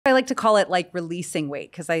like to call it like releasing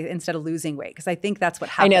weight instead of losing weight, because I think that's what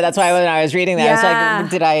happens. I know. That's why when I was reading that, I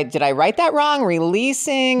was like, did I write that wrong?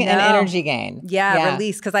 Releasing and energy gain. Yeah,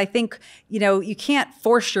 release. Because I think, you can't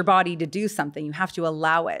force your body to do something. You have to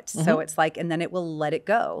allow it. So it's like, and then it will let it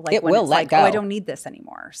go. Like it will let go. Oh, I don't need this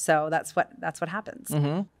anymore. So that's what happens.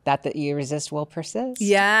 Mm-hmm. That you resist will persist.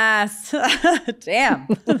 Yes. Damn.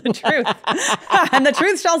 The truth. And the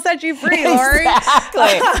truth shall set you free, Lori. Exactly.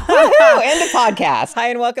 Woohoo! End of podcast. Hi,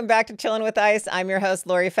 and welcome back to Chillin' with Ice. I'm your host,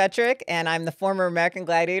 Lori Fetrick, and I'm the former American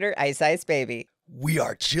Gladiator, Ice Ice Baby. We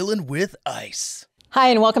are Chillin' with Ice. Hi,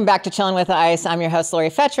 and welcome back to Chillin' with Ice. I'm your host, Lori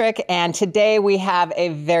Fetrick, and today we have a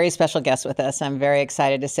very special guest with us. I'm very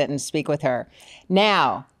excited to sit and speak with her.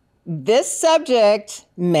 Now, this subject,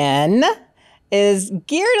 men, is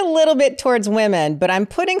geared a little bit towards women, but I'm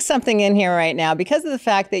putting something in here right now because of the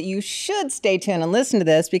fact that you should stay tuned and listen to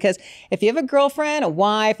this, because if you have a girlfriend, a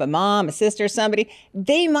wife, a mom, a sister, somebody,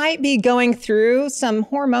 they might be going through some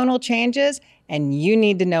hormonal changes, and you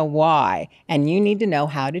need to know why, and you need to know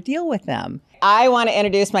how to deal with them. I want to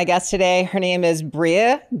introduce my guest today. Her name is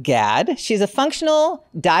Bria Gadd. She's a functional,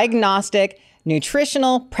 diagnostic,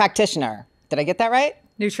 nutritional practitioner. Did I get that right?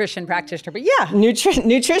 Nutrition practitioner, but yeah.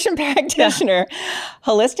 Nutrition practitioner,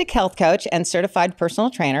 holistic health coach, and certified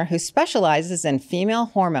personal trainer who specializes in female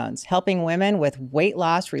hormones, helping women with weight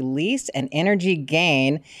loss, release, and energy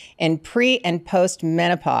gain in pre and post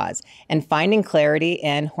menopause, and finding clarity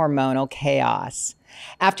in hormonal chaos.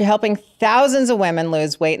 After helping thousands of women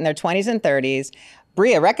lose weight in their 20s and 30s,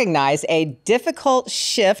 Bria recognized a difficult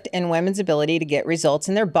shift in women's ability to get results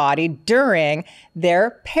in their body during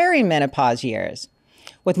their perimenopause years.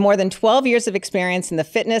 With more than 12 years of experience in the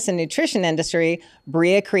fitness and nutrition industry,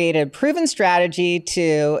 Bria created a proven strategy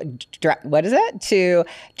to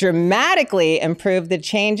dramatically improve the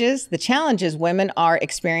challenges women are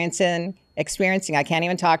experiencing, I can't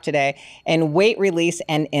even talk today, in weight release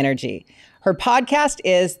and energy. Her podcast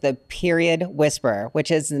is The Period Whisperer,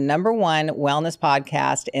 which is the #1 wellness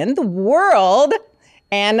podcast in the world,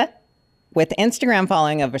 and with Instagram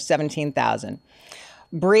following over 17,000.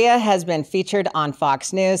 Bria has been featured on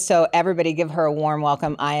Fox News, so everybody give her a warm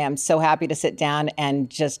welcome. I am so happy to sit down and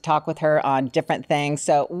just talk with her on different things.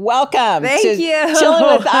 So welcome to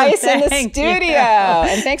Chillin' with Ice in the studio.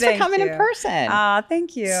 And thanks for coming in person.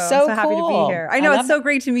 Thank you. So I'm so happy to cool. be here. I know, it's so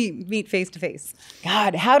great to meet face to face.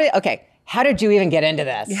 God, how did you even get into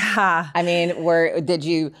this? Yeah. I mean,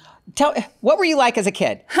 what were you like as a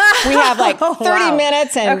kid? We have like 30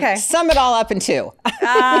 minutes and sum it all up in 2.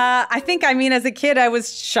 I think, as a kid, I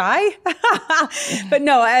was shy. But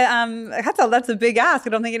no, that's a big ask. I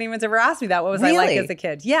don't think anyone's ever asked me that. What was I like as a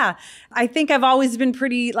kid? Yeah. I think I've always been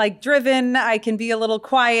pretty driven. I can be a little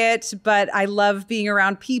quiet, but I love being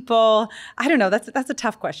around people. I don't know. That's a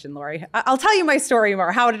tough question, Lori. I'll tell you my story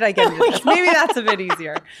more. How did I get into this? Maybe that's a bit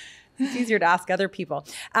easier. It's easier to ask other people.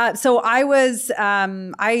 So I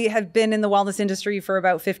have been in the wellness industry for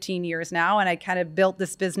about 15 years now, and I kind of built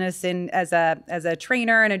this business as a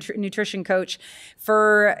trainer and a nutrition coach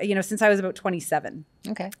for, since I was about 27.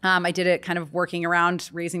 Okay. I did it kind of working around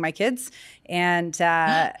raising my kids. And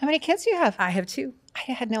how many kids do you have? I have 2.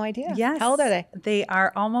 I had no idea. Yes. How old are they? They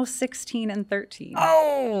are almost 16 and 13.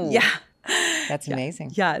 Oh. Yeah. That's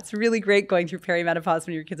amazing. Yeah, it's really great going through perimenopause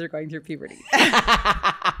when your kids are going through puberty.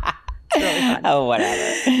 It's really fun. Oh,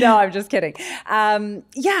 whatever. No, I'm just kidding.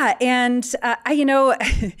 Yeah. And,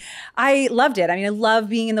 I loved it. I love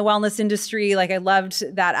being in the wellness industry. I loved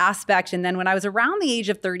that aspect. And then when I was around the age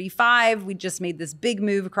of 35, we just made this big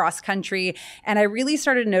move across country. And I really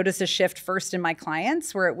started to notice a shift first in my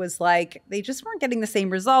clients where it was they just weren't getting the same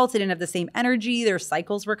results. They didn't have the same energy. Their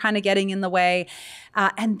cycles were kind of getting in the way.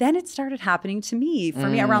 And then it started happening to me for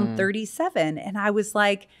me around 37. And I was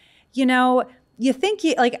like, you think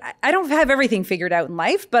I don't have everything figured out in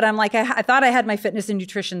life, but I'm I thought I had my fitness and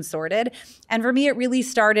nutrition sorted. And for me, it really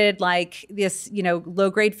started this, low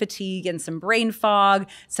grade fatigue and some brain fog,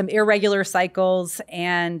 some irregular cycles,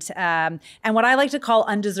 and what I like to call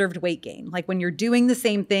undeserved weight gain. When you're doing the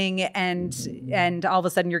same thing and all of a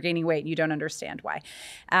sudden you're gaining weight and you don't understand why,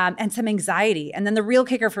 and some anxiety. And then the real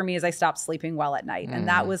kicker for me is I stopped sleeping well at night. And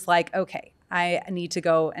that was okay, I need to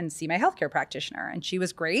go and see my healthcare practitioner. And she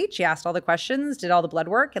was great. She asked all the questions, did all the blood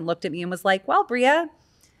work, and looked at me and was like, well, Bria,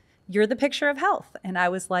 you're the picture of health. And I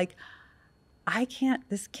was like,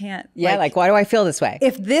 this can't. Yeah, why do I feel this way?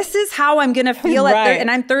 If this is how I'm going to feel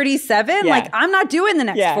and I'm 37, I'm not doing the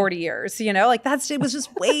next 40 years, it was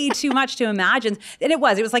just way too much to imagine. And it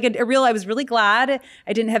was I was really glad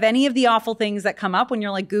I didn't have any of the awful things that come up when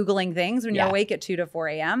you're Googling things when you're awake at 2 to 4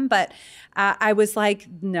 a.m. But I was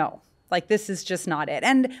no. This is just not it.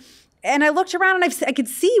 And and I looked around and I could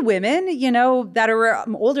see women, that are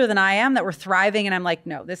older than I am that were thriving. And I'm like,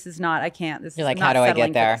 no, this is not, I can't. You're like, how do I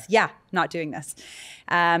get there? Yeah, not doing this.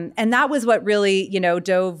 And that was what really,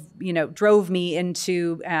 drove me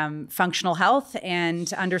into functional health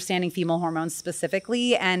and understanding female hormones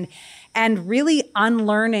specifically, and really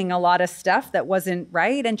unlearning a lot of stuff that wasn't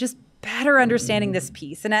right, and just better understanding this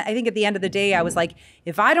piece. And I think at the end of the day, I was like,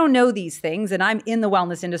 if I don't know these things and I'm in the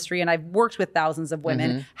wellness industry and I've worked with thousands of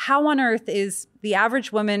women, how on earth is the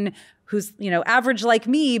average woman who's, average like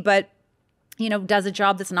me, but, does a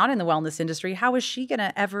job that's not in the wellness industry, how is she going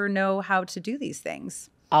to ever know how to do these things?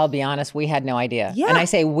 I'll be honest, we had no idea. Yeah. And I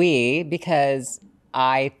say we because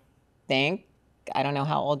I don't know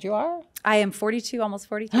how old you are. I am 42, almost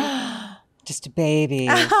 43. Just a baby.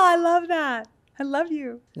 I love that. I love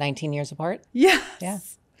you. 19 years apart? Yes. Yeah.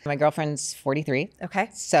 My girlfriend's 43. Okay.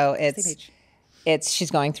 So she's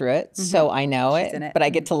going through it. So I know She's in it. but I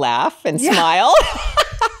get to laugh and smile.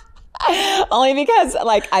 Only because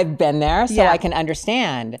I've been there, so I can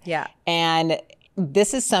understand. Yeah. And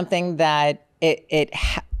this is something that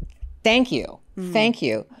thank you. Thank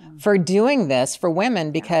you for doing this for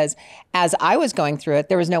women, because as I was going through it,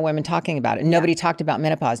 there was no women talking about it. Nobody talked about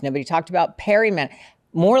menopause. Nobody talked about perimenopause.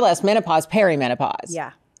 More or less menopause, perimenopause.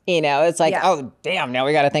 Yeah. It's like, oh, damn, now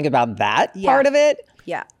we got to think about that part of it.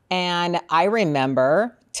 Yeah. And I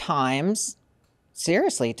remember times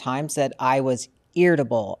that I was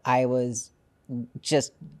irritable. I was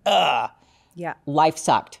just, life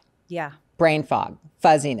sucked. Yeah. Brain fog,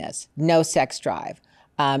 fuzziness, no sex drive,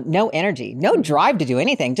 no energy, no drive to do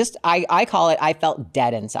anything. Just, I call it, I felt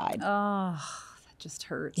dead inside. Oh, just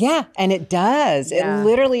hurts. Yeah, and it does. Yeah. It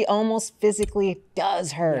literally almost physically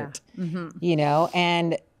does hurt,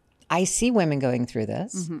 and I see women going through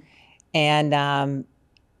this, and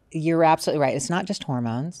you're absolutely right. It's not just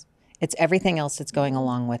hormones. It's everything else that's going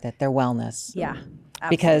along with it, their wellness. Yeah, absolutely.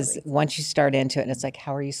 Because once you start into it, and it's like,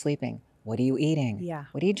 how are you sleeping? What are you eating? Yeah.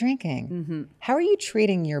 What are you drinking? How are you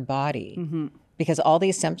treating your body? Because all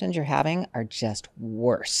these symptoms you're having are just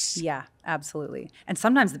worse. Yeah, absolutely. And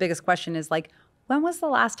sometimes the biggest question is when was the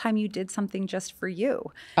last time you did something just for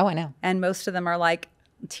you? Oh, I know. And most of them are like,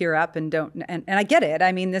 tear up and don't. And I get it.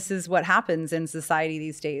 I mean, this is what happens in society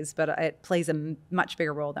these days, but it plays a much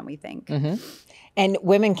bigger role than we think. And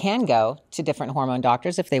women can go to different hormone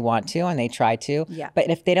doctors if they want to, and they try to. Yeah. But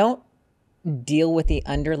if they don't deal with the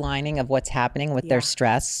underlining of what's happening with their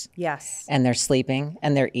stress and their sleeping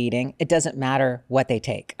and their eating, it doesn't matter what they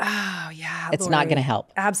take. Oh, yeah. It's not going to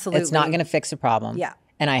help. Absolutely. It's not going to fix a problem. Yeah.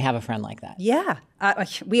 And I have a friend like that. Yeah.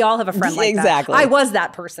 We all have a friend like that. Exactly. I was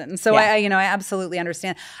that person. So I absolutely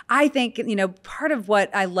understand. I think, part of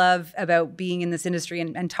what I love about being in this industry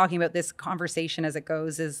and talking about this conversation as it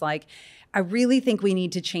goes is I really think we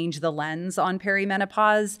need to change the lens on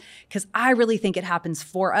perimenopause, because I really think it happens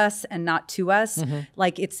for us and not to us.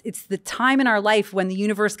 It's the time in our life when the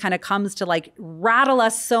universe kind of comes to rattle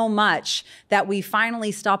us so much that we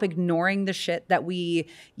finally stop ignoring the shit that we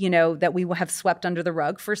have swept under the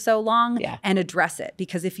rug for so long and address it.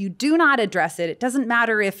 Because if you do not address it, it doesn't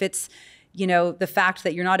matter if it's the fact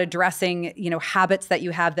that you're not addressing, habits that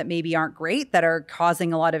you have that maybe aren't great, that are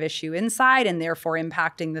causing a lot of issue inside and therefore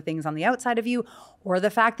impacting the things on the outside of you, or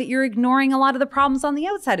the fact that you're ignoring a lot of the problems on the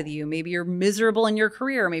outside of you. Maybe you're miserable in your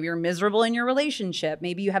career. Maybe you're miserable in your relationship.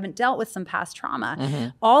 Maybe you haven't dealt with some past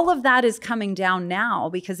trauma. All of that is coming down now,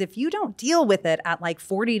 because if you don't deal with it at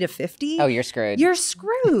 40 to 50, oh, you're screwed. You're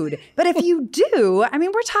screwed. But if you do, I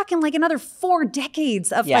mean, we're talking another 4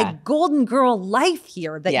 decades of golden girl life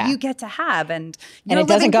here that you get to have. And it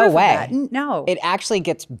doesn't go away. No. It actually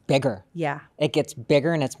gets bigger. Yeah. It gets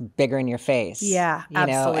bigger, and it's bigger in your face. Yeah,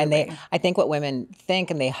 absolutely. And I think what women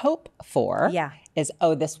think and they hope for is,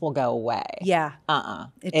 oh, this will go away. Yeah.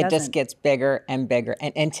 It just gets bigger and bigger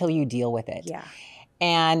until you deal with it. Yeah.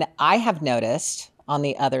 And I have noticed on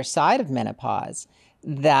the other side of menopause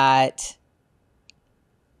that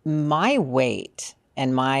my weight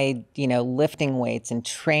and my, lifting weights and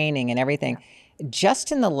training and everything,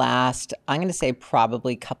 just in the last, I'm going to say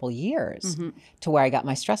probably couple years, to where I got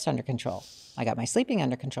my stress under control. I got my sleeping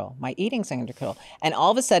under control, my eating's under control. And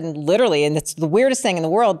all of a sudden, literally, and it's the weirdest thing in the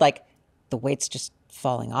world, the weight's just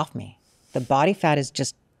falling off me. The body fat is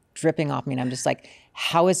just dripping off me. And I'm just like,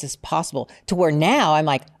 how is this possible? To where now I'm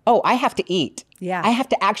like, oh, I have to eat. Yeah. I have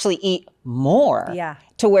to actually eat more. Yeah.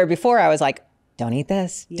 To where before I was like, don't eat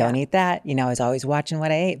this, don't eat that. I was always watching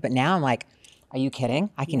what I ate. But now I'm like, are you kidding?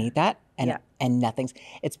 I can eat that? And nothing's.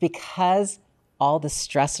 It's because all the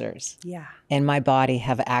stressors in my body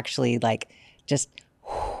have actually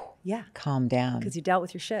Yeah. calm down. Because you dealt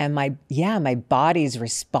with your shit. And my body's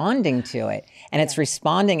responding to it. And it's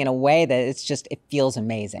responding in a way that it feels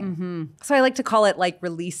amazing. So I like to call it like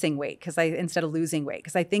releasing weight instead of losing weight,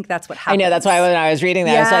 because I think that's what happens. I know, that's why when I was reading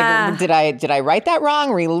that, I was like, did I write that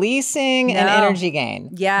wrong? Releasing and energy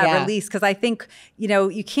gain. Yeah, release. Because I think,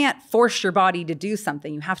 you can't force your body to do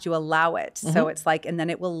something. You have to allow it. So it's like, and then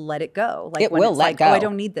it will let it go. Like it when will it's let like, go. oh, I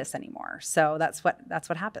don't need this anymore. So that's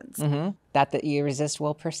what happens. That you resist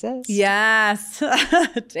will persist. Yes.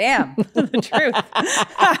 Damn. The truth.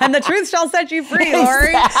 And the truth shall set you free,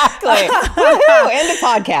 Lori. Exactly. Woohoo! End of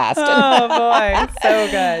podcast. Oh boy.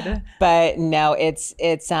 So good. But no, it's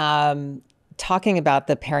talking about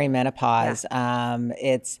the perimenopause.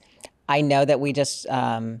 I know that we just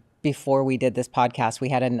before we did this podcast, we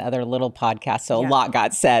had another little podcast, so a lot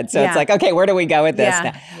got said. So it's like, okay, where do we go with this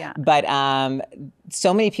now? Yeah. But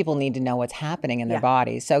so many people need to know what's happening in their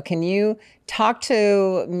bodies. So can you talk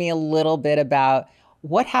to me a little bit about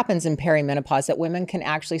what happens in perimenopause that women can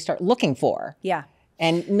actually start looking for? Yeah.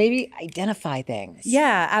 And maybe identify things.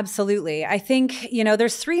 Yeah, absolutely. I think,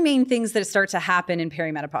 there's three main things that start to happen in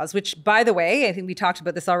perimenopause, which, by the way, I think we talked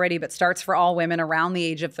about this already, but starts for all women around the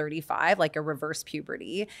age of 35, like a reverse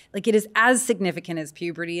puberty. Like it is as significant as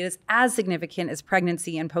puberty. It is as significant as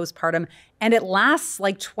pregnancy and postpartum. And it lasts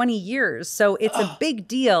like 20 years. So it's a big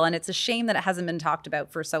deal. And it's a shame that it hasn't been talked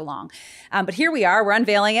about for so long. But here we are. We're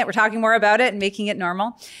unveiling it. We're talking more about it and making it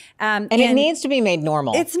normal. And it needs to be made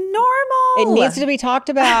normal. It's normal. It needs to be talked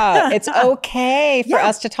about. It's okay for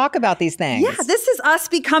us to talk about these things. Yeah, this is us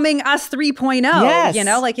becoming us 3.0.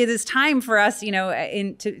 Yes. Like it is time for us,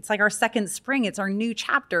 it's like our second spring. It's our new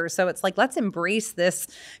chapter. So it's like, let's embrace this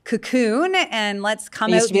cocoon and let's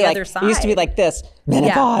come out the other side. It used to be like this,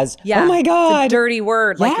 menopause. Yeah. Oh my God. It's a dirty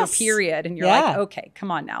word, like your period. And you're Yeah. like, okay, come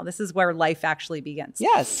on now. This is where life actually begins.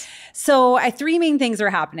 Yes. So three main things are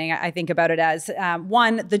happening. I think about it as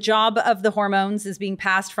one, the job of the hormones is being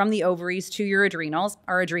passed from the ovaries to your adrenals.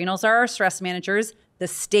 Our adrenals are our stress managers. The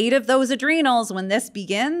state of those adrenals when this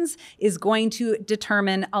begins is going to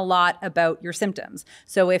determine a lot about your symptoms.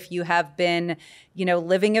 So if you have been,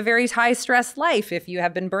 living a very high stress life, if you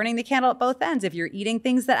have been burning the candle at both ends, if you're eating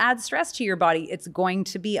things that add stress to your body, it's going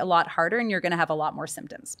to be a lot harder and you're going to have a lot more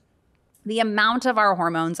symptoms. The amount of our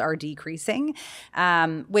hormones are decreasing,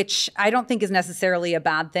 which I don't think is necessarily a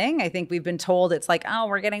bad thing. I think we've been told it's like, oh,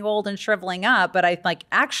 we're getting old and shriveling up. But I like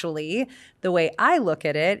actually the way I look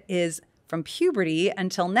at it is from puberty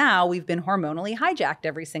until now, we've been hormonally hijacked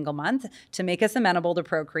every single month to make us amenable to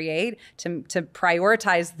procreate, to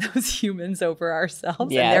prioritize those humans over ourselves,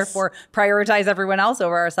 and therefore prioritize everyone else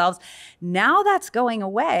over ourselves. Now that's going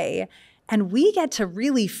away. And we get to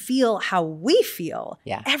really feel how we feel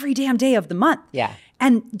every damn day of the month. Yeah.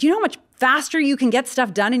 And do you know how much faster you can get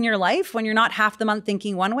stuff done in your life when you're not half the month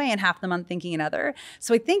thinking one way and half the month thinking another?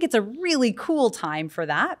 So I think it's a really cool time for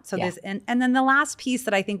that. So this, and then the last piece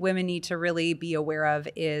that I think women need to really be aware of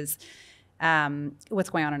is what's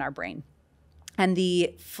going on in our brain. And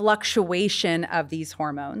the fluctuation of these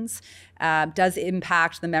hormones does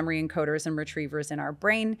impact the memory encoders and retrievers in our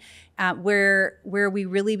brain, where we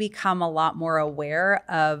really become a lot more aware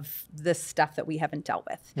of the stuff that we haven't dealt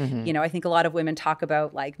with. Mm-hmm. I think a lot of women talk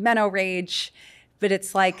about like meno rage, but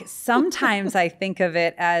it's like sometimes I think of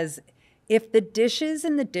it as if the dishes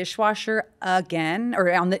in the dishwasher again, or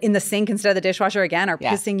in the sink instead of the dishwasher again, are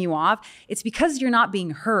pissing you off, it's because you're not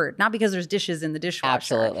being heard, not because there's dishes in the dishwasher.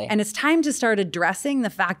 Absolutely. And it's time to start addressing the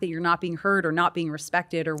fact that you're not being heard or not being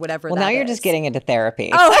respected or whatever that is. Well, now you're just getting into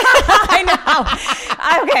therapy. Oh, I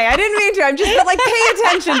know. Okay, I didn't mean to. I'm just like, pay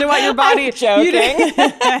attention to what your body is joking.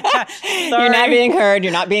 You're not being heard.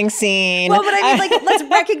 You're not being seen. Well, but I mean, like, let's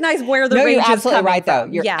recognize where the rage is coming from. You're absolutely right, though.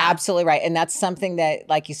 You're absolutely right. And that's something that,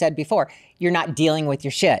 like you said before, you're not dealing with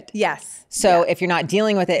your shit. Yes. So if you're not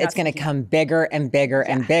dealing with it, it's going to come bigger and bigger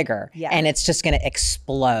and bigger. Yeah. And it's just going to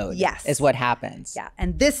explode. Yes. Is what happens. Yeah.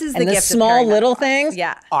 And this is the gift small little things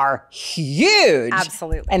are huge.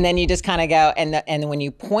 Absolutely. And then you just kind of go, and when you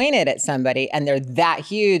point it at somebody and they're that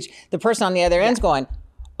huge, the person on the other end's going,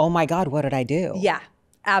 oh my God, what did I do? Yeah,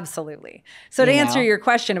 absolutely. So to answer your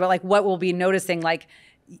question about like what we'll be noticing, like,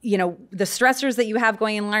 the stressors that you have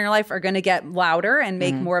going on in your life are going to get louder and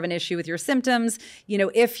make more of an issue with your symptoms.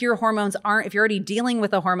 If your hormones if you're already dealing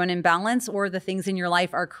with a hormone imbalance or the things in your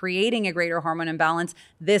life are creating a greater hormone imbalance,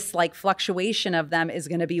 this like fluctuation of them is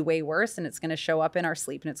going to be way worse, and it's going to show up in our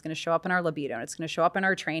sleep, and it's going to show up in our libido, and it's going to show up in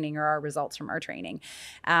our training or our results from our training.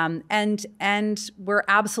 And we're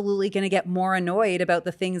absolutely going to get more annoyed about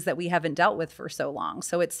the things that we haven't dealt with for so long.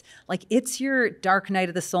 So it's like, it's your dark night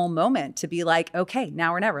of the soul moment to be like, okay,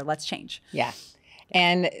 now or never, let's change. Yeah.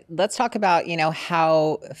 And let's talk about,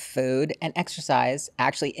 how food and exercise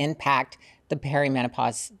actually impact the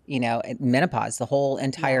perimenopause, menopause, the whole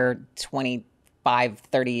entire 25,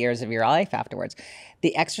 30 years of your life afterwards.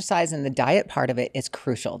 The exercise and the diet part of it is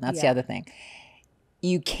crucial. That's the other thing.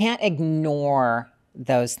 You can't ignore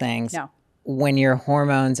those things when your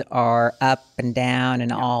hormones are up and down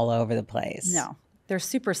and all over the place. No. They're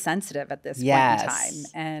super sensitive at this point in time.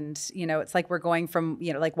 And, it's like we're going from,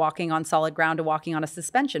 like walking on solid ground to walking on a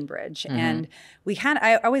suspension bridge. And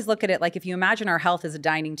I always look at it like if you imagine our health as a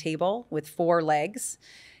dining table with 4 legs,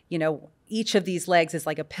 each of these legs is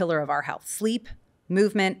like a pillar of our health: sleep,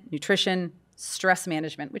 movement, nutrition, stress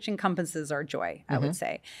management, which encompasses our joy, I would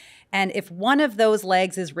say. And if one of those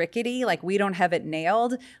legs is rickety, like we don't have it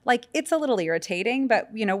nailed, like it's a little irritating, but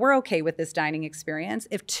we're okay with this dining experience.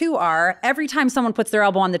 If 2 are, every time someone puts their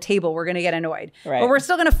elbow on the table, we're going to get annoyed. Right. But we're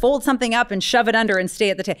still going to fold something up and shove it under and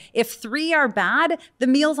stay at the table. If 3 are bad, the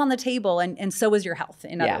meal's on the table and so is your health,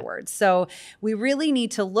 in other words. So we really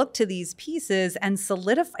need to look to these pieces and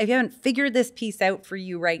solidify. If you haven't figured this piece out for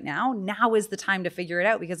you right now, now is the time to figure it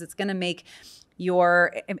out, because it's going to make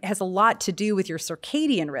it has a lot to do with your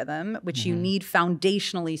circadian rhythm, which you need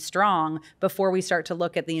foundationally strong before we start to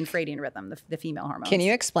look at the infradian rhythm, the female hormones. Can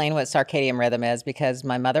you explain what circadian rhythm is? Because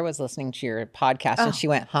my mother was listening to your podcast and she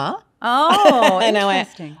went, huh? Oh, and I went,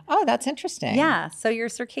 interesting. oh, that's interesting. Yeah. So your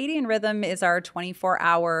circadian rhythm is our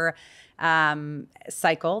 24-hour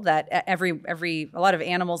cycle that a lot of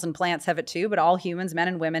animals and plants have it too, but all humans, men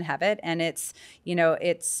and women, have it. And it's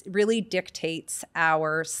really dictates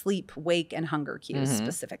our sleep, wake, and hunger cues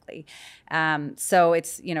specifically. So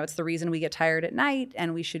it's the reason we get tired at night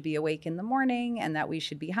and we should be awake in the morning, and that we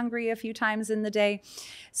should be hungry a few times in the day.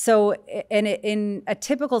 So in a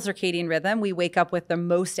typical circadian rhythm, we wake up with the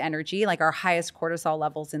most energy, like our highest cortisol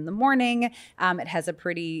levels in the morning. It has a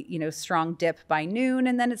pretty, strong dip by noon,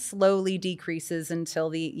 and then it slowly decreases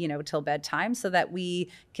until till bedtime, so that we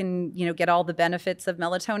can, get all the benefits of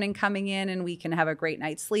melatonin coming in, and we can have a great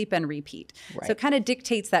night's sleep and repeat. Right. So it kind of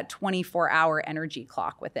dictates that 24-hour energy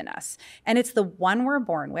clock within us. And it's the one we're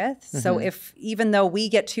born with. So even though we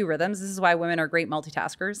get 2 rhythms, this is why women are great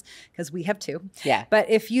multitaskers, because we have 2. Yeah. But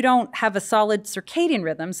if you don't have a solid circadian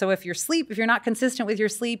rhythm, so if you're not consistent with your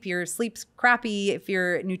sleep's crappy, if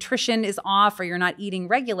your nutrition is off or you're not eating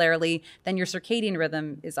regularly, then your circadian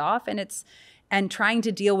rhythm is off. And trying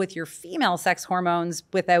to deal with your female sex hormones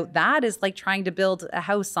without that is like trying to build a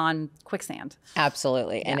house on quicksand.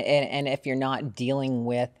 Absolutely. Yeah. And if you're not dealing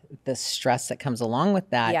with the stress that comes along with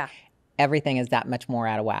that, everything is that much more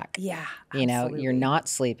out of whack. Yeah, absolutely. You're not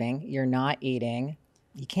sleeping, you're not eating,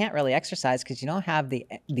 you can't really exercise because you don't have the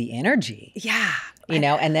energy. Yeah.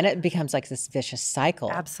 And then it becomes like this vicious cycle.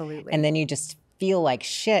 Absolutely. And then you just feel like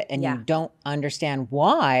shit and you don't understand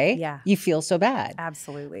why you feel so bad.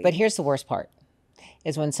 Absolutely. But here's the worst part,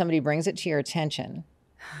 is when somebody brings it to your attention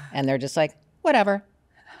and they're just like, whatever.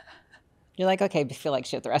 You're like, okay, feel like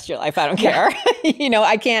shit the rest of your life. I don't care.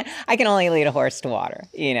 I can only lead a horse to water,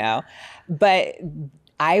 But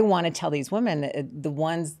I want to tell these women, the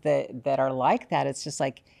ones that are like that, it's just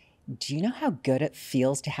like, do you know how good it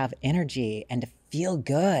feels to have energy and to feel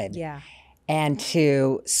good? Yeah. And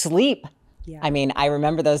to sleep. Yeah. I mean, I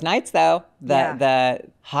remember those nights though, the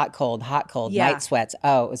hot, cold, night sweats.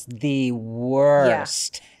 Oh, it was the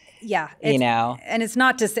worst. Yeah. And it's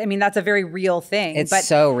not just, that's a very real thing. It's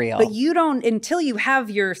so real. But you don't, until you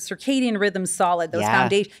have your circadian rhythm solid, those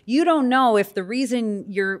foundations, you don't know if the reason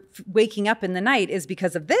you're waking up in the night is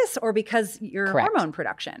because of this or because your hormone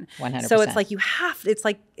production. 100%. So it's like it's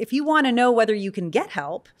like if you want to know whether you can get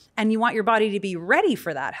help and you want your body to be ready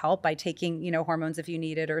for that help by taking, hormones if you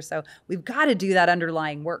need it or so, we've got to do that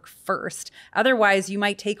underlying work first. Otherwise, you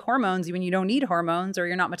might take hormones when you don't need hormones, or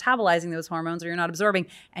you're not metabolizing those hormones, or you're not absorbing,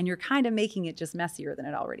 and you're kind of making it just messier than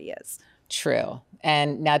it already is. True.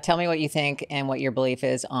 And now tell me what you think and what your belief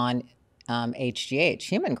is on HGH,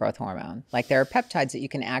 human growth hormone. Like there are peptides that you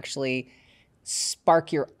can actually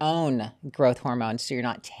spark your own growth hormone. So you're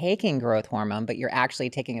not taking growth hormone, but you're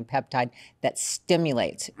actually taking a peptide that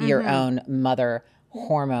stimulates your own mother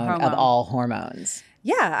hormone of all hormones.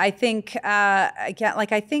 Yeah, I think,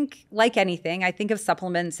 like anything, I think of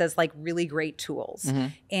supplements as like really great tools.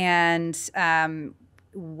 And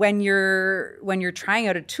when you're trying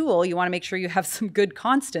out a tool, you want to make sure you have some good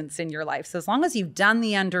constants in your life. So as long as you've done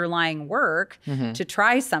the underlying work to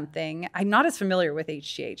try something, I'm not as familiar with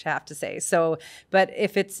HGH, I have to say. So, but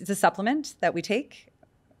if it's a supplement that we take,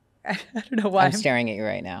 I don't know why. I'm staring at you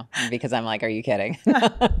right now because I'm like, are you kidding?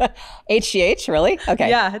 HGH, really? Okay.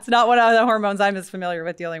 Yeah, it's not one of the hormones I'm as familiar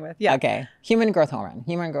with dealing with. Yeah. Okay. Human growth hormone.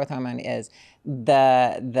 Human growth hormone is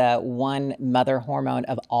the one mother hormone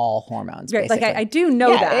of all hormones. Right. Basically. Like I do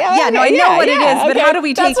know that. Yeah, No, I know what it is, but how do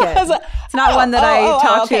we take it? It's not one that I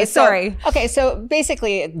talk to. Sorry. Okay, so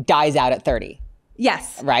basically it dies out at 30.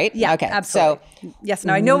 Yes. Right? Yeah. Okay. Absolutely. So yes.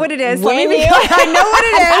 No, I know what it is. when I know what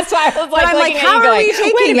it is. That's why I was like, but I'm like, how are we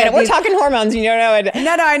taking wait a minute, it? we're talking hormones. You don't know it.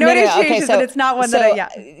 No, I know what HGH is, but it's not one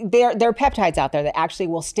that there are peptides out there that actually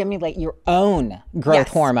will stimulate your own growth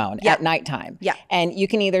hormone at nighttime. Yeah. And you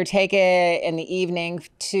can either take it in the evening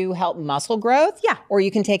to help muscle growth. Yeah. Or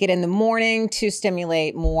you can take it in the morning to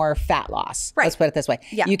stimulate more fat loss. Right. Let's put it this way.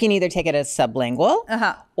 Yeah. You can either take it as sublingual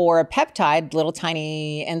or a peptide, little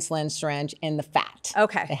tiny insulin syringe in the fat.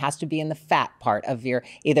 Okay. It has to be in the fat part of your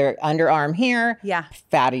either underarm here,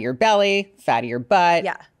 fat of your belly, fat of your butt,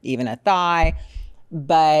 even a thigh.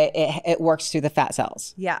 But it works through the fat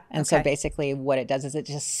cells. Yeah. And so basically what it does is it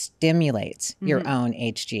just stimulates your own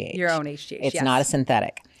HGH. Your own HGH. It's not a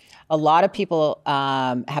synthetic. A lot of people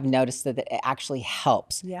have noticed that it actually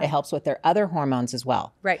helps. Yeah. It helps with their other hormones as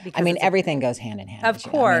well. Right. I mean, everything goes hand in hand. Of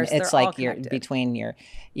course. I mean, it's like you're between your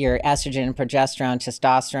estrogen, progesterone,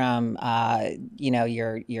 testosterone,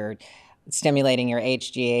 you're stimulating your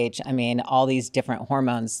HGH. I mean, all these different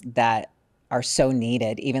hormones that are so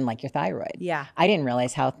needed, even like your thyroid. Yeah. I didn't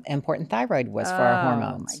realize how important thyroid was for our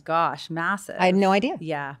hormones. Oh my gosh, massive. I had no idea.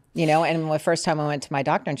 Yeah. And the first time I went to my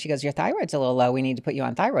doctor and she goes, your thyroid's a little low. We need to put you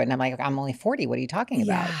on thyroid. And I'm like, I'm only 40. What are you talking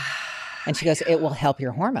about? And she goes, it will help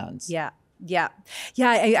your hormones. Yeah. Yeah. Yeah.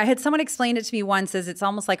 I had someone explain it to me once as it's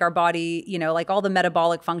almost like our body, like all the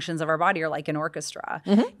metabolic functions of our body are like an orchestra,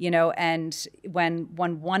 and when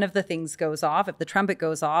one of the things goes off, if the trumpet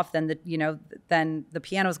goes off, then the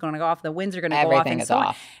piano is going to go off, the winds are going to go off, and so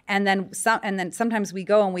on. And then sometimes we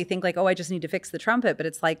go and we think like, oh, I just need to fix the trumpet. But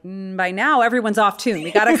it's like, by now everyone's off tune. We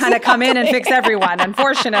got to kind of come in and fix everyone,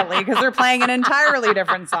 unfortunately, because they're playing an entirely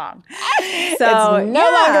different song. So it's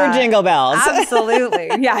no longer Jingle Bells. Absolutely.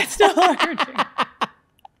 Yeah. It's no longer.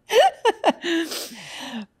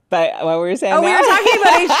 But what were you saying? We were talking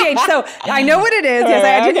about HGH. So I know what it is. Yes,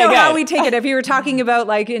 I didn't know how we take it. If you were talking about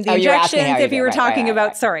like in the injections, if you were talking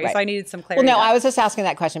about, sorry, so I needed some clarity. Well, no, I was just asking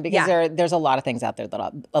that question because there's a lot of things out there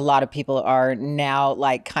that a lot of people are now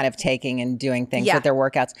like kind of taking and doing things with their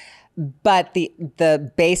workouts. But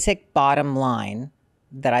the basic bottom line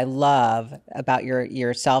that I love about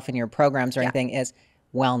yourself and your programs or anything is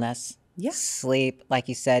wellness. Yeah. Sleep, like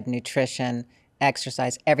you said, nutrition,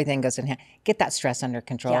 exercise, everything goes in hand. Get that stress under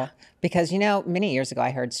control. Yeah. Because, many years ago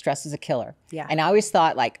I heard stress is a killer. Yeah. And I always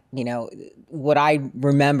thought like, what I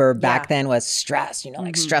remember back then was stress,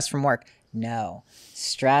 like stress from work. No,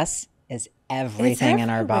 stress is everything in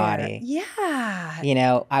our body. Yeah.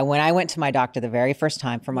 When I went to my doctor the very first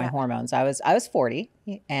time for my hormones, I was 40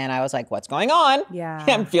 and I was like, what's going on? Yeah.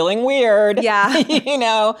 I'm feeling weird.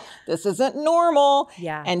 Yeah. This isn't normal.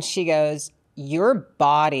 Yeah. And she goes, your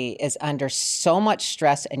body is under so much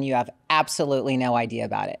stress and you have absolutely no idea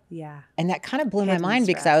about it. Yeah. And that kind of blew my mind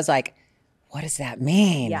because I was like, what does that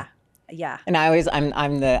mean? Yeah. Yeah. And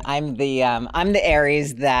I'm the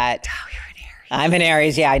Aries that I'm an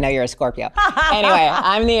Aries. Yeah, I know you're a Scorpio. Anyway,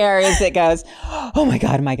 I'm the Aries that goes, oh my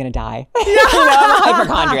God, am I going to die? I'm a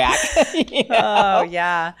hypochondriac. Oh,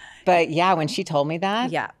 yeah. But when she told me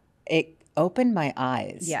that, it opened my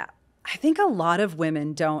eyes. Yeah. I think a lot of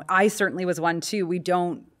women don't. I certainly was one too. We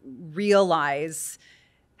don't realize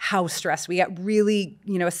how stressed we get. Really,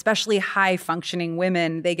 especially high functioning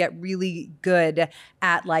women, they get really good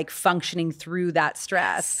at like functioning through that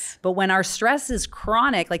stress. Yes. But when our stress is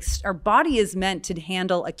chronic, like our body is meant to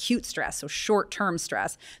handle acute stress, so short-term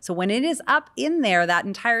stress. So when it is up in there that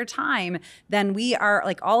entire time, then we are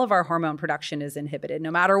like all of our hormone production is inhibited, no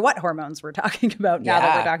matter what hormones we're talking about now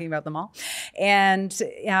that we're talking about them all. And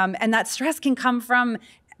that stress can come from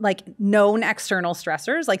like known external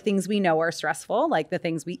stressors, like things we know are stressful, like the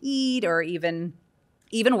things we eat or even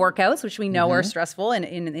workouts, which we know are stressful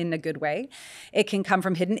in a good way. It can come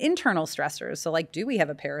from hidden internal stressors. So like, do we have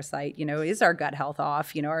a parasite? Is our gut health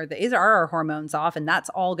off? Are our hormones off? And that's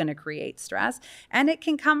all going to create stress. And it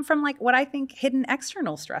can come from like what I think hidden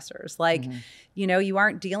external stressors. Like, you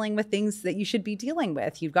aren't dealing with things that you should be dealing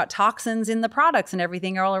with. You've got toxins in the products and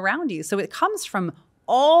everything all around you. So it comes from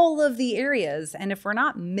all of the areas. And if we're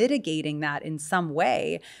not mitigating that in some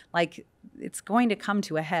way, like it's going to come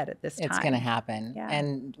to a head at this time. It's going to happen. Yeah.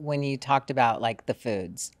 And when you talked about like the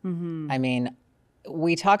foods, I mean,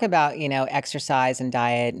 we talk about, exercise and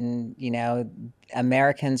diet and,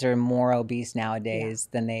 Americans are more obese nowadays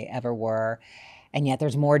than they ever were. And yet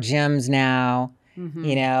there's more gyms now.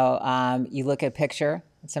 You know, you look at a picture.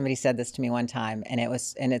 Somebody said this to me one time, and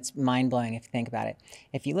it's mind blowing if you think about it.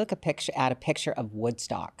 If you look at a picture of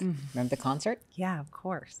Woodstock, remember the concert? Yeah, of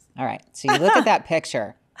course. All right. So you look at that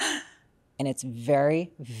picture, and it's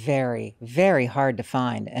very, very, very hard to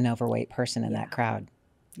find an overweight person in that crowd.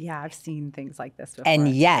 Yeah, I've seen things like this before. And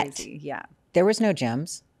It's yet, crazy. Yeah. there was no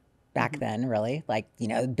gyms back then, really, like, you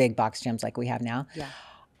know, big box gyms like we have now. Yeah.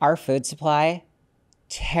 Our food supply,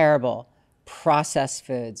 terrible. Processed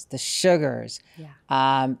foods, the sugars,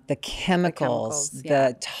 the chemicals,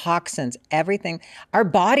 the toxins, everything. Our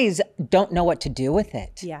bodies don't know what to do with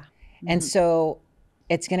it. Yeah. And so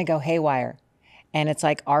it's going to go haywire. And it's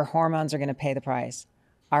like our hormones are going to pay the price.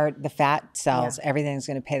 The fat cells, everything's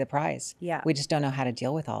going to pay the price. Yeah. We just don't know how to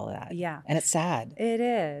deal with all of that. Yeah. And it's sad. It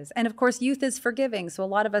is. And of course, youth is forgiving. So a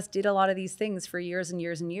lot of us did a lot of these things for years and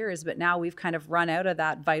years and years, but now we've kind of run out of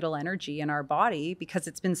that vital energy in our body because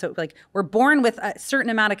it's been so, like, we're born with a certain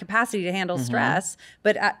amount of capacity to handle stress,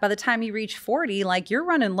 but by the time you reach 40, like, you're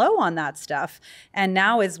running low on that stuff. And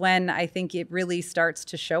now is when I think it really starts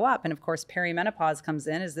to show up. And of course, perimenopause comes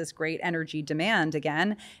in as this great energy demand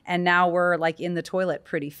again. And now we're like in the toilet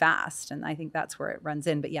pretty fast. And I think that's where it runs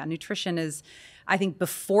in. But yeah, nutrition is, I think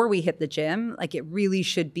before we hit the gym, like, it really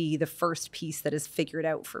should be the first piece that is figured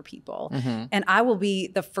out for people. And I will be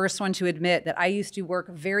the first one to admit that I used to work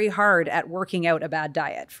very hard at working out a bad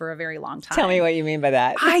diet for a very long time. Tell me what you mean by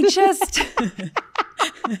that. I just,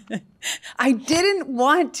 I didn't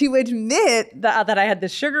want to admit that I had the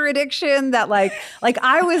sugar addiction, that like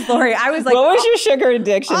I was, Lori, I was like, what was your sugar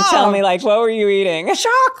addiction? Tell me, like, what were you eating?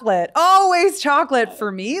 Chocolate, always chocolate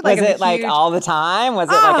for me. Like, was it like all the time? Was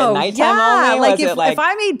it like at nighttime only? Like, if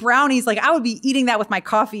I made brownies, like, I would be eating that with my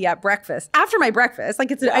coffee at breakfast, after my breakfast.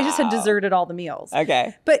 Like, I just had deserted all the meals.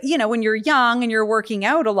 Okay. But you know, when you're young and you're working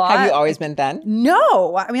out a lot. Have you always been thin?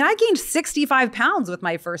 No. I mean, I gained 65 pounds with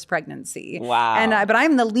my first pregnancy. Wow. And but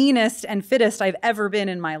I'm the leanest and fittest I've ever been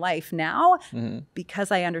in my life now because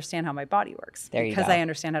I understand how my body works. There you because go. I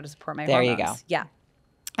understand how to support my There hormones. you go. Yeah.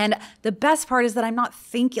 And the best part is that I'm not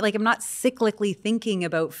thinking, like, I'm not cyclically thinking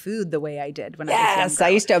about food the way I did when I was younger. Yes, I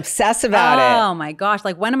used to obsess about it. Oh my gosh.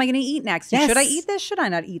 Like, when am I going to eat next? Yes. Should I eat this? Should I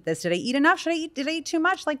not eat this? Did I eat enough? Did I eat too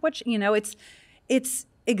much? Like, what, you know, it's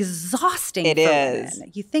exhausting It for is.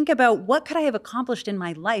 women. You think about, what could I have accomplished in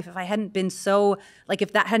my life if I hadn't been so, like,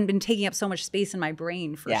 if that hadn't been taking up so much space in my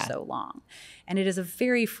brain for so long. And it is a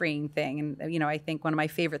very freeing thing. And, you know, I think one of my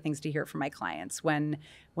favorite things to hear from my clients when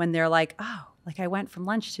they're like, oh, like, I went from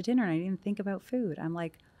lunch to dinner and I didn't even think about food. I'm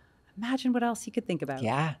like, imagine what else you could think about.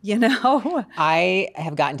 Yeah. You know? I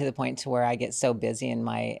have gotten to the point to where I get so busy in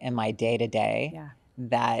my day to day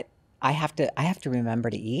that I have to remember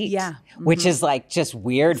to eat. Yeah. Which is like just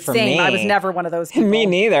weird for me. I was never one of those people. Me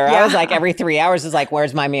neither. Yeah. I was like, every 3 hours is like,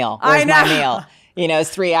 where's my meal? Where's my meal? You know, it's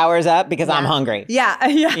 3 hours up because I'm hungry. Yeah.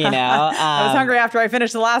 Yeah. You know, I was hungry after I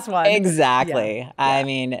finished the last one. Exactly. Yeah. I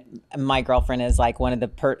mean, my girlfriend is like one of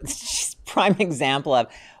the she's prime example of,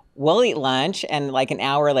 we'll eat lunch and like an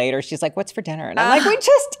hour later, she's like, what's for dinner? And I'm like, we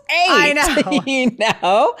just ate. I know. You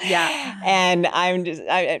know? Yeah.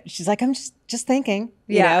 And she's like, I'm just thinking,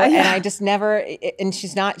 you know? Yeah. And I just never, and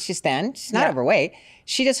she's thin. She's not overweight.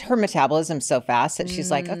 Her metabolism's so fast that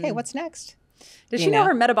she's like, okay, what's next? Does she know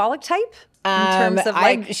her metabolic type? In terms of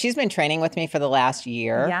like, she's been training with me for the last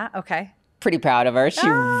year. yeah. Okay. Pretty proud of her. She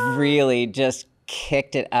really just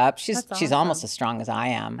kicked it up. She's awesome. almost as strong as I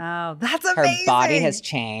am. Oh, that's Her amazing. body has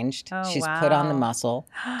changed. Oh, She's put on the wow. muscle.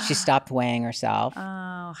 She stopped weighing herself.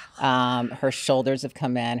 Oh, Her shoulders have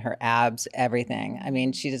come in, her abs, everything. I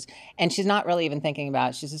mean, she's not really even thinking about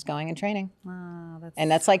it. She's just going and training.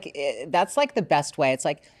 And that's like the best way. It's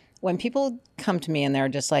like when people come to me and they're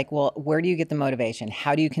just like, well, where do you get the motivation?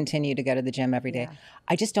 How do you continue to go to the gym every day?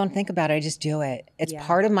 I just don't think about it. I just do it. It's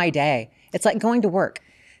part of my day. It's like going to work.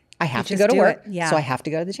 I have to go to work, so I have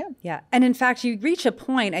to go to the gym. Yeah. And in fact, you reach a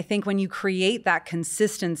point, I think, when you create that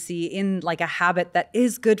consistency in like a habit that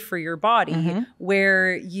is good for your body,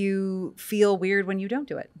 where you feel weird when you don't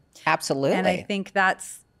do it. Absolutely. And I think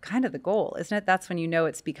that's kind of the goal, isn't it? That's when you know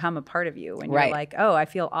it's become a part of you. When you're like, oh, I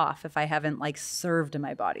feel off if I haven't like served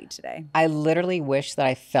my body today. I literally wish that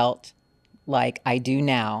I felt like I do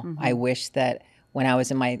now. I wish that when I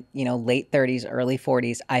was in my, late 30s, early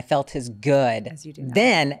 40s, I felt as good As you do now.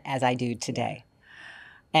 then as I do today.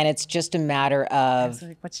 And it's just a matter of, So,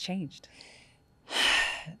 like, what's changed?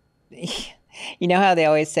 You know how they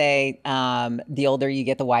always say, the older you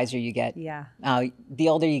get, the wiser you get. Yeah. The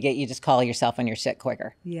older you get, you just call yourself on your shit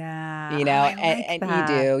quicker. Yeah. You know, I like and that.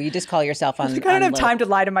 you do. You just call yourself on. I don't have time to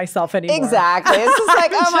lie to myself anymore. Exactly. It's just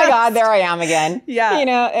like, oh my God, there I am again. Yeah. You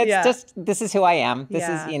know, it's Yeah. just, this is who I am. This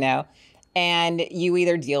Yeah. is, you know, and you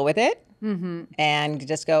either deal with it and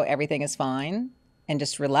just go, everything is fine, and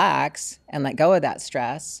just relax and let go of that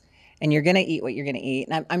stress. And you're going to eat what you're going to eat.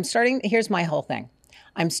 And I'm starting, here's my whole thing.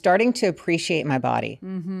 I'm starting to appreciate my body.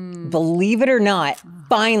 Believe it or not,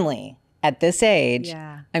 finally, at this age,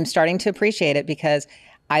 I'm starting to appreciate it because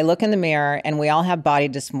I look in the mirror and we all have body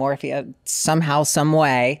dysmorphia somehow, some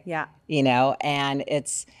way. Yeah. You know, and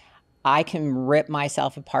I can rip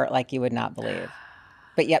myself apart like you would not believe.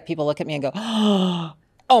 But yet people look at me and go,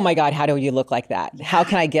 oh my God, how do you look like that? How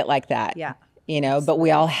can I get like that? Yeah. You know, but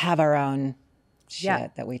we all have our own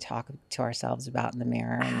shit that we talk to ourselves about in the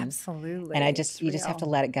mirror. Absolutely. And you just have to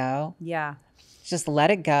let it go. Yeah. Just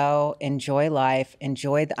let it go. Enjoy life.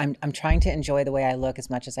 I'm trying to enjoy the way I look as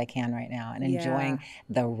much as I can right now, and enjoying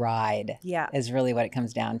the ride. Is really what it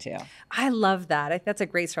comes down to. I love that. That's a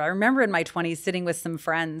great story. I remember in my 20s sitting with some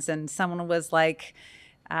friends, and someone was like,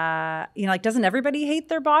 like, doesn't everybody hate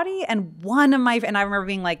their body? And I remember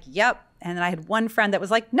being like, yep. And then I had one friend that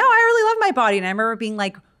was like, no, I really love my body. And I remember being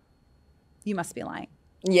like, you must be lying.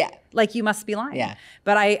 Yeah. Like, you must be lying. Yeah.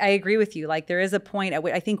 But I agree with you. Like, there is a point at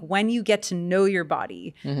which I think when you get to know your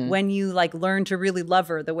body, when you like learn to really love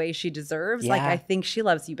her the way she deserves, like, I think she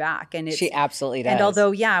loves you back. And she absolutely does. And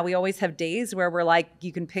although, we always have days where we're like,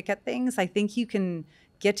 you can pick at things, I think you can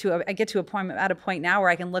I get to a point now where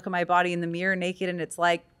I can look at my body in the mirror naked and it's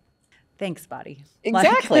like, thanks, body.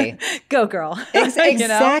 Exactly. Like, go, girl. Exactly. You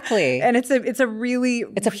know? And it's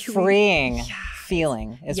a freeing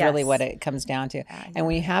feeling is really what it comes down to. And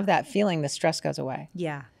when you have that feeling, the stress goes away.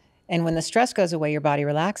 Yeah. And when the stress goes away, your body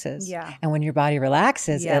relaxes. Yeah. And when your body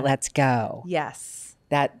relaxes, it lets go. Yes.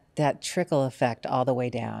 That trickle effect all the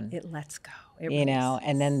way down. It lets go. You know,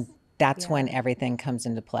 and then that's when everything comes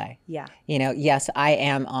into play. Yeah. You know, yes, I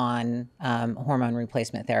am on hormone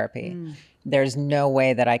replacement therapy. There's no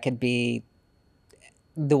way that I could be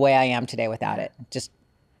the way I am today without it. Just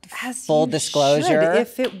full disclosure.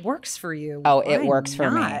 If it works for you. Oh, it works for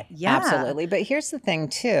me. Yeah. Absolutely. But here's the thing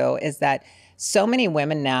too, is that so many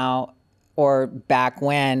women now, or back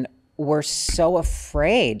when, were so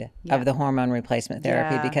afraid of the hormone replacement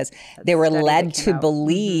therapy because they were led to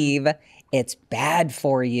believe it's bad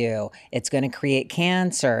for you. It's going to create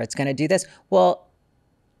cancer. It's going to do this. Well,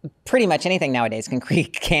 pretty much anything nowadays can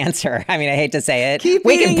create cancer. I mean, I hate to say it. Keep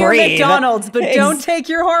eating your McDonald's, but don't take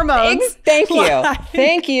your hormones. Thank you.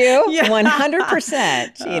 Thank you.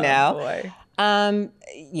 100%, you know. Boy.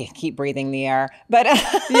 You keep breathing the air. But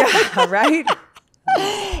right?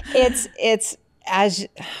 It's as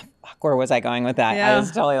where was I going with that? I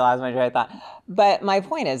just totally lost my train of thought. But my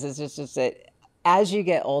point is just that as you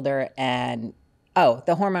get older and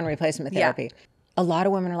the hormone replacement therapy. A lot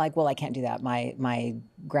of women are like, well, I can't do that. My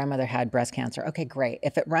grandmother had breast cancer. Okay, great.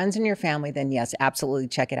 If it runs in your family, then yes, absolutely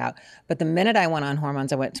check it out. But the minute I went on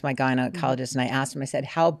hormones, I went to my gynecologist and I asked him, I said,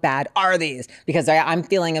 how bad are these? Because I'm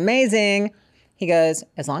feeling amazing. He goes,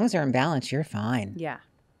 as long as they're in balance, you're fine. Yeah.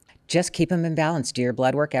 Just keep them in balance. Do your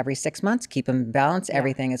blood work every 6 months. Keep them in balance.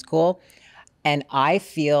 Everything is cool. And I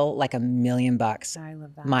feel like $1,000,000. I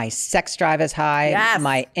love that. My sex drive is high. Yes.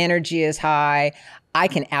 My energy is high. I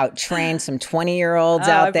can out-train some 20-year-olds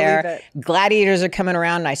out there. Gladiators are coming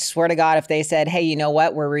around, and I swear to God, if they said, hey, you know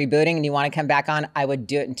what, we're rebooting and you want to come back on, I would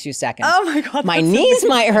do it in 2 seconds. Oh my God. My knees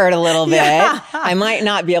might hurt a little bit. I might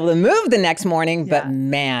not be able to move the next morning, but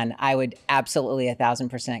man, I would absolutely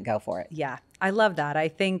 1,000% go for it. Yeah. I love that. I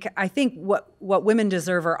think what women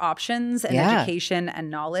deserve are options and education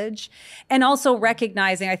and knowledge, and also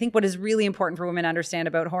recognizing. I think what is really important for women to understand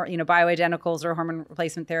about bioidenticals or hormone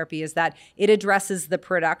replacement therapy is that it addresses the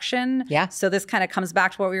production. Yeah. So this kind of comes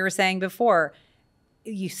back to what we were saying before.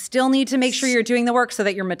 You still need to make sure you're doing the work so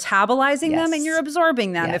that you're metabolizing them and you're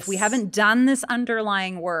absorbing them. If we haven't done this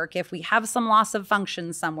underlying work, if we have some loss of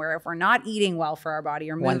function somewhere, if we're not eating well for our body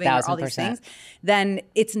or moving or all these things, then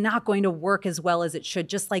it's not going to work as well as it should,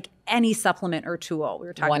 just like any supplement or tool we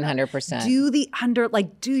were talking 100%.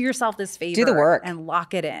 about. Do yourself this favor. Do the work. And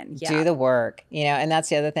lock it in. Yeah. Do the work. And that's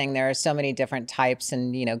the other thing. There are so many different types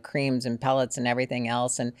and, creams and pellets and everything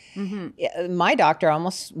else. And my doctor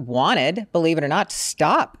almost wanted, believe it or not, to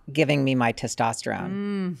stop giving me my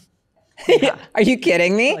testosterone. Are you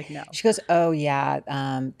kidding me? Like, no. She goes, oh yeah,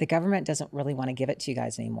 the government doesn't really want to give it to you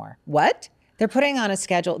guys anymore. What? They're putting on a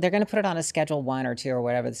schedule. They're going to put it on a schedule 1 or 2 or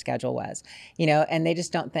whatever the schedule was, and they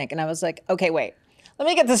just don't think. And I was like, okay, wait, let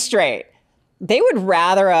me get this straight. They would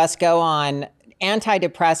rather us go on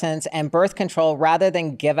antidepressants and birth control rather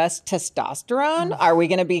than give us testosterone? Are we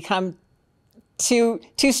going to become too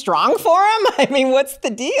strong for him? I mean, what's the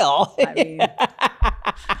deal? I mean,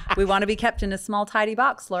 we want to be kept in a small, tidy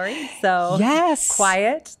box, Lori. So yes,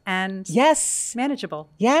 quiet and yes, manageable.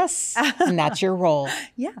 Yes, and that's your role.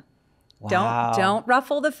 Yeah. Wow. Don't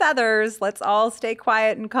ruffle the feathers. Let's all stay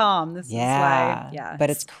quiet and calm. This is why,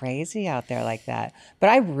 But it's crazy out there like that. But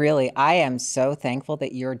I am so thankful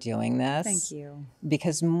that you're doing this. Thank you.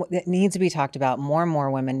 Because it needs to be talked about. More and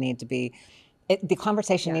more women need to be, the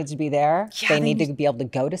conversation needs to be there. Yeah, they need to be able to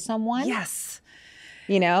go to someone. Yes.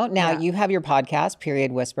 You know, now you have your podcast,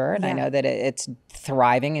 Period Whisper, and I know that it's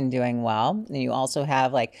thriving and doing well. And you also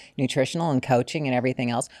have like nutritional and coaching and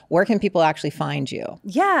everything else. Where can people actually find you?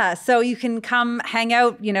 Yeah, so you can come hang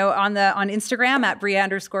out, on Instagram at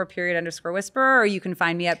Bria_period_whisper, or you can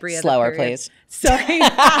find me at Bria. Slower, please. Sorry.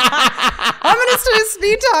 I'm going to do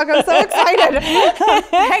speed talk. I'm so excited.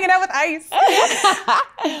 Hanging out with Ice.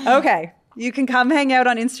 Okay. You can come hang out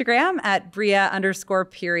on Instagram at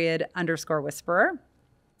Bria_period_whisperer.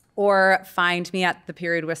 Or find me at The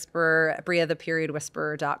Period Whisperer,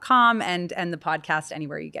 BriaThePeriodWhisperer.com, and the podcast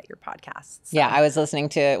anywhere you get your podcasts. So. Yeah, I was listening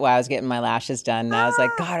to it while I was getting my lashes done, and I was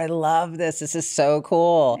like, God, I love this. This is so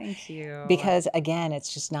cool. Thank you. Because again,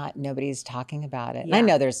 it's just nobody's talking about it. Yeah. And I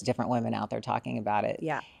know there's different women out there talking about it.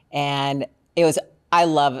 Yeah. And I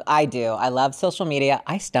love social media.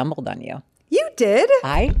 I stumbled on you. You did?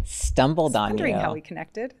 I stumbled on you. Wondering how we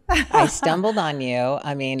connected. I stumbled on you.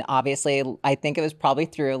 I mean, obviously, I think it was probably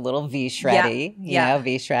through a little V-Shreddy,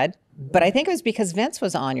 V-Shred. But I think it was because Vince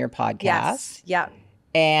was on your podcast. Yes. Yeah.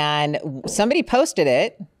 And somebody posted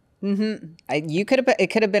it. Mm-hmm. It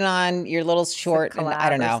could have been on your little short. And I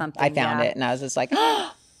don't know. I found it, and I was just like,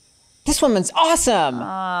 oh, this woman's awesome.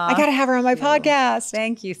 I got to have her on my podcast.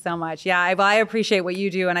 Thank you so much. Yeah, I appreciate what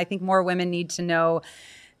you do, and I think more women need to know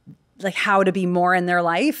like how to be more in their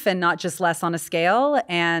life and not just less on a scale,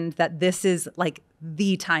 and that this is like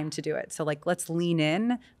the time to do it. So like, let's lean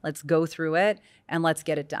in, let's go through it, and let's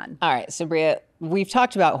get it done. All right. So Bria, we've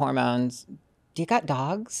talked about hormones. Do you got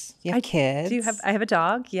dogs? You have kids? I have a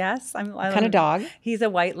dog. Yes. What kind of dog? He's a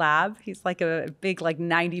white lab. He's like a big, like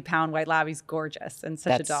 90-pound white lab. He's gorgeous and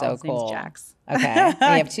such a doll. So His cool. name's Jax. Okay. And you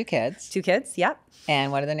have 2 kids? 2 kids. Yep.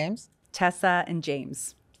 And what are their names? Tessa and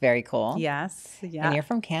James. Very cool. Yes. Yeah. And you're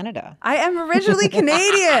from Canada. I am originally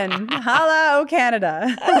Canadian. Hello, Canada.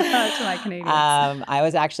 To my Canadians. I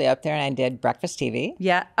was actually up there and I did breakfast TV.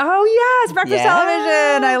 Yeah. Oh, yes. Breakfast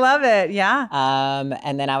television. I love it. Yeah.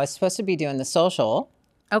 And then I was supposed to be doing The Social.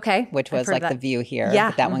 Okay. Which was like The View here. Yeah.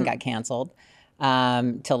 But that one got canceled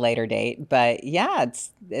till later date. But yeah,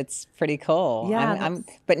 it's pretty cool. Yeah.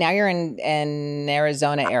 But now you're in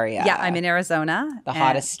Arizona area. Yeah, I'm in Arizona. The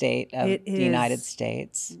hottest state of the United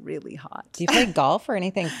States. Really hot. Do you play golf or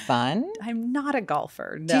anything fun? I'm not a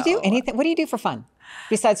golfer. No. Do you do anything? What do you do for fun?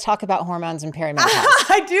 Besides talk about hormones and perimenopause.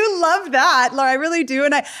 I do love that, Laura. I really do,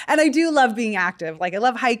 and I do love being active. Like I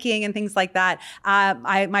love hiking and things like that.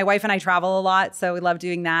 My wife and I travel a lot, so we love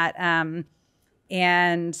doing that.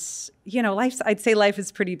 And I'd say life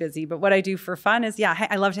is pretty busy, but what I do for fun is,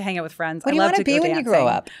 I love to hang out with friends. What do you want to be when you grow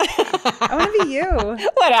up? I want to be you.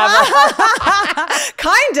 Whatever.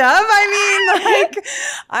 Kind of. I mean,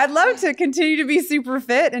 I'd love to continue to be super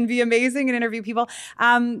fit and be amazing and interview people.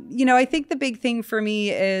 I think the big thing for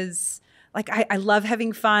me is I love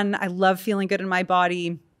having fun. I love feeling good in my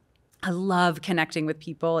body. I love connecting with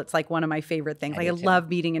people. It's like one of my favorite things. I love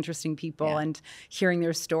meeting interesting people and hearing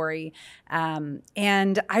their story.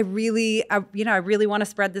 And I really want to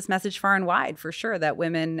spread this message far and wide for sure,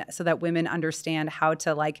 so that women understand how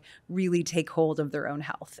to really take hold of their own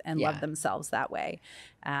health and love themselves that way.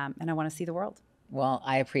 And I want to see the world. Well,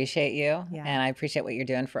 I appreciate you, and I appreciate what you're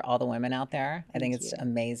doing for all the women out there. I think it's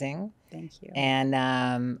amazing. Thank you. And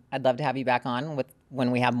I'd love to have you back on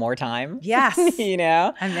when we have more time. Yes.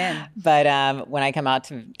 I'm in. But when I come out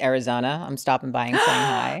to Arizona, I'm stopping by and saying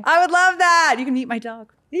hi. I would love that. You can meet my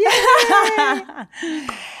dog. Yay!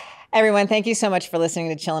 Everyone, thank you so much for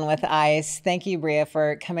listening to Chillin' with Ice. Thank you, Bria,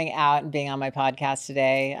 for coming out and being on my podcast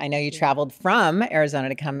today. I know you traveled from Arizona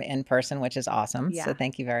to come in person, which is awesome. Yeah. So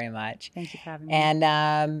thank you very much. Thank you for having me.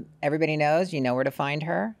 And everybody knows, you know where to find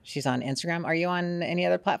her. She's on Instagram. Are you on any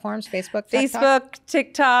other platforms? Facebook,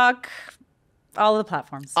 TikTok, all of the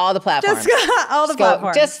platforms. All the platforms. All the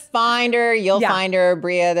platforms. Just find her. You'll find her,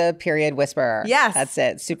 Bria the Period Whisperer. Yes. That's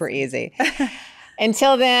it. Super easy.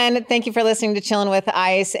 Until then, thank you for listening to Chillin' with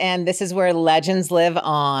Ice, and this is where legends live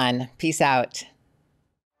on. Peace out.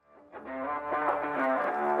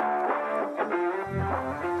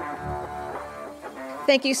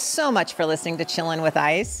 Thank you so much for listening to Chillin' with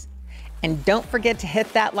Ice. And don't forget to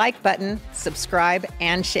hit that like button, subscribe,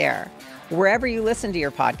 and share wherever you listen to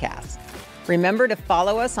your podcast. Remember to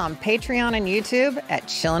follow us on Patreon and YouTube at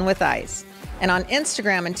Chillin' with Ice. And on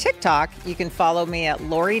Instagram and TikTok, you can follow me at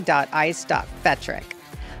lori.ice.fetrick.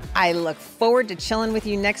 I look forward to chilling with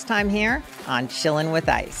you next time here on Chillin' with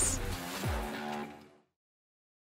Ice.